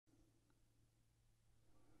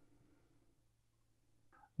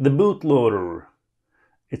The bootloader.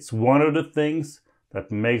 It's one of the things that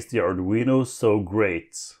makes the Arduino so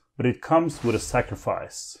great, but it comes with a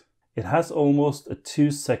sacrifice. It has almost a 2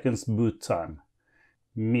 seconds boot time,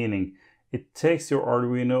 meaning it takes your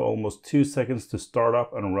Arduino almost 2 seconds to start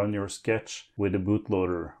up and run your sketch with the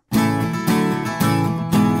bootloader.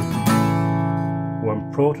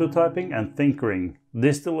 When prototyping and tinkering,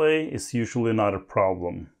 this delay is usually not a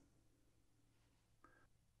problem.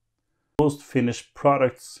 Most finished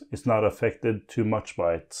products is not affected too much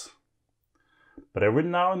by it. But every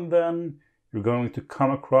now and then, you're going to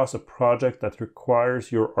come across a project that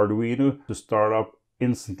requires your Arduino to start up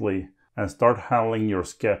instantly and start handling your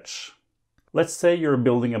sketch. Let's say you're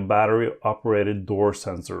building a battery-operated door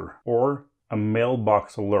sensor or a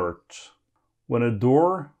mailbox alert. When a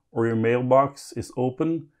door or your mailbox is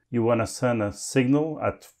open, you want to send a signal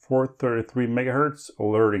at 433 MHz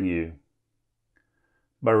alerting you.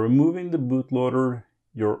 By removing the bootloader,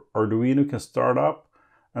 your Arduino can start up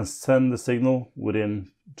and send the signal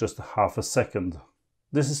within just half a second.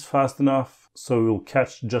 This is fast enough so you'll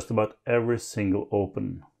catch just about every single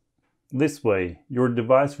open. This way, your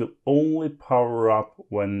device will only power up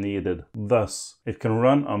when needed. Thus, it can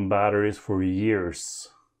run on batteries for years.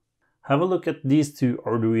 Have a look at these two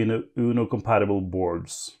Arduino Uno compatible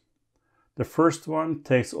boards. The first one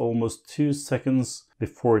takes almost 2 seconds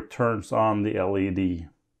before it turns on the LED.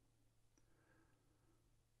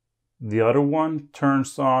 The other one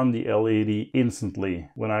turns on the LED instantly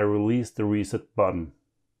when I release the reset button.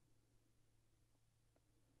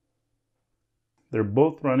 They're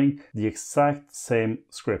both running the exact same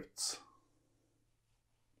scripts.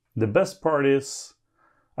 The best part is,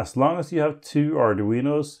 as long as you have two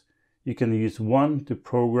Arduinos, you can use one to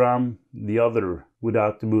program the other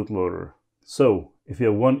without the bootloader. So, if you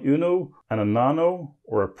have one Uno and a Nano,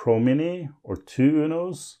 or a Pro Mini, or two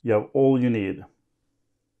Unos, you have all you need.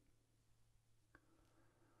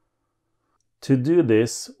 To do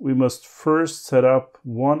this, we must first set up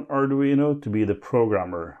one Arduino to be the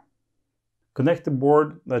programmer. Connect the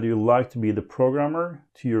board that you like to be the programmer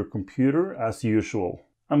to your computer as usual.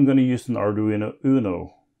 I'm going to use an Arduino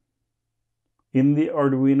Uno. In the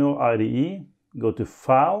Arduino IDE, go to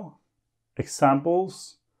File,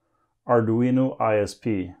 Examples,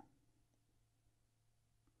 ArduinoISP.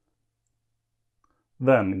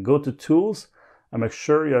 Then go to Tools and make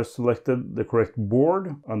sure you have selected the correct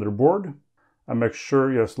board under Board, and make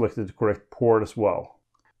sure you have selected the correct port as well.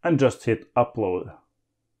 And just hit Upload.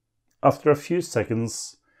 After a few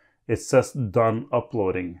seconds, it says Done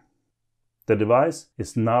Uploading. The device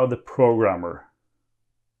is now the programmer.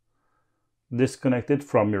 Disconnect it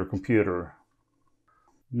from your computer.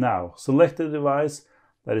 Now, select the device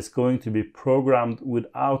that is going to be programmed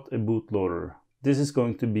without a bootloader. This is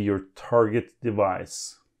going to be your target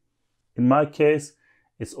device. In my case,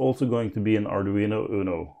 it's also going to be an Arduino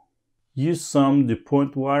Uno. Use some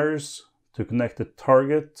DuPont wires to connect the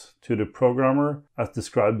target to the programmer as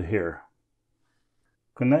described here.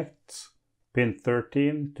 Connect pin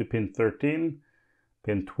 13 to pin 13,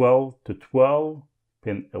 pin 12 to 12,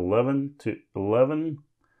 pin 11 to 11,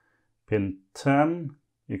 pin 10,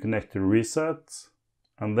 you connect to reset,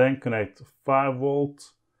 and then connect 5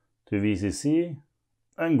 volt to VCC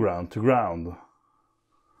and ground to ground.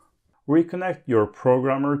 Reconnect your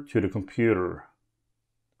programmer to the computer.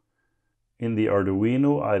 In the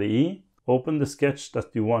Arduino IDE, open the sketch that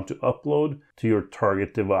you want to upload to your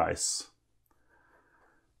target device.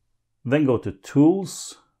 Then go to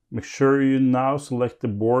Tools. Make sure you now select the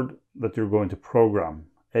board that you're going to program,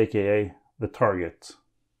 aka the target.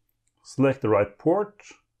 Select the right port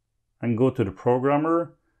and go to the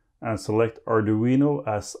programmer and select Arduino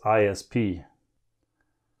as ISP.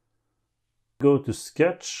 Go to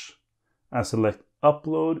Sketch and select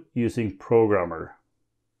Upload using Programmer.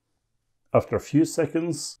 After a few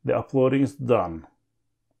seconds, the uploading is done.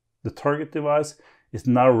 The target device is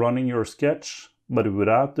now running your sketch, but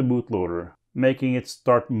without the bootloader, making it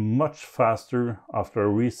start much faster after a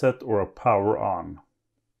reset or a power on.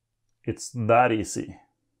 It's that easy.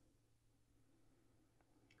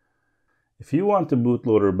 If you want the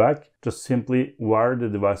bootloader back, just simply wire the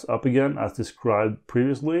device up again as described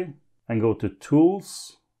previously and go to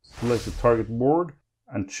Tools, select the target board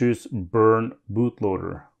and choose Burn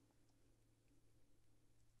Bootloader.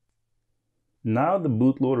 Now the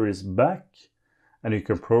bootloader is back and you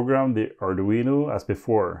can program the Arduino as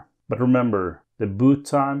before. But remember, the boot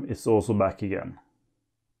time is also back again.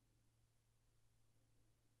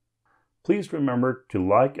 Please remember to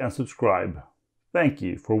like and subscribe. Thank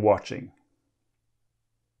you for watching.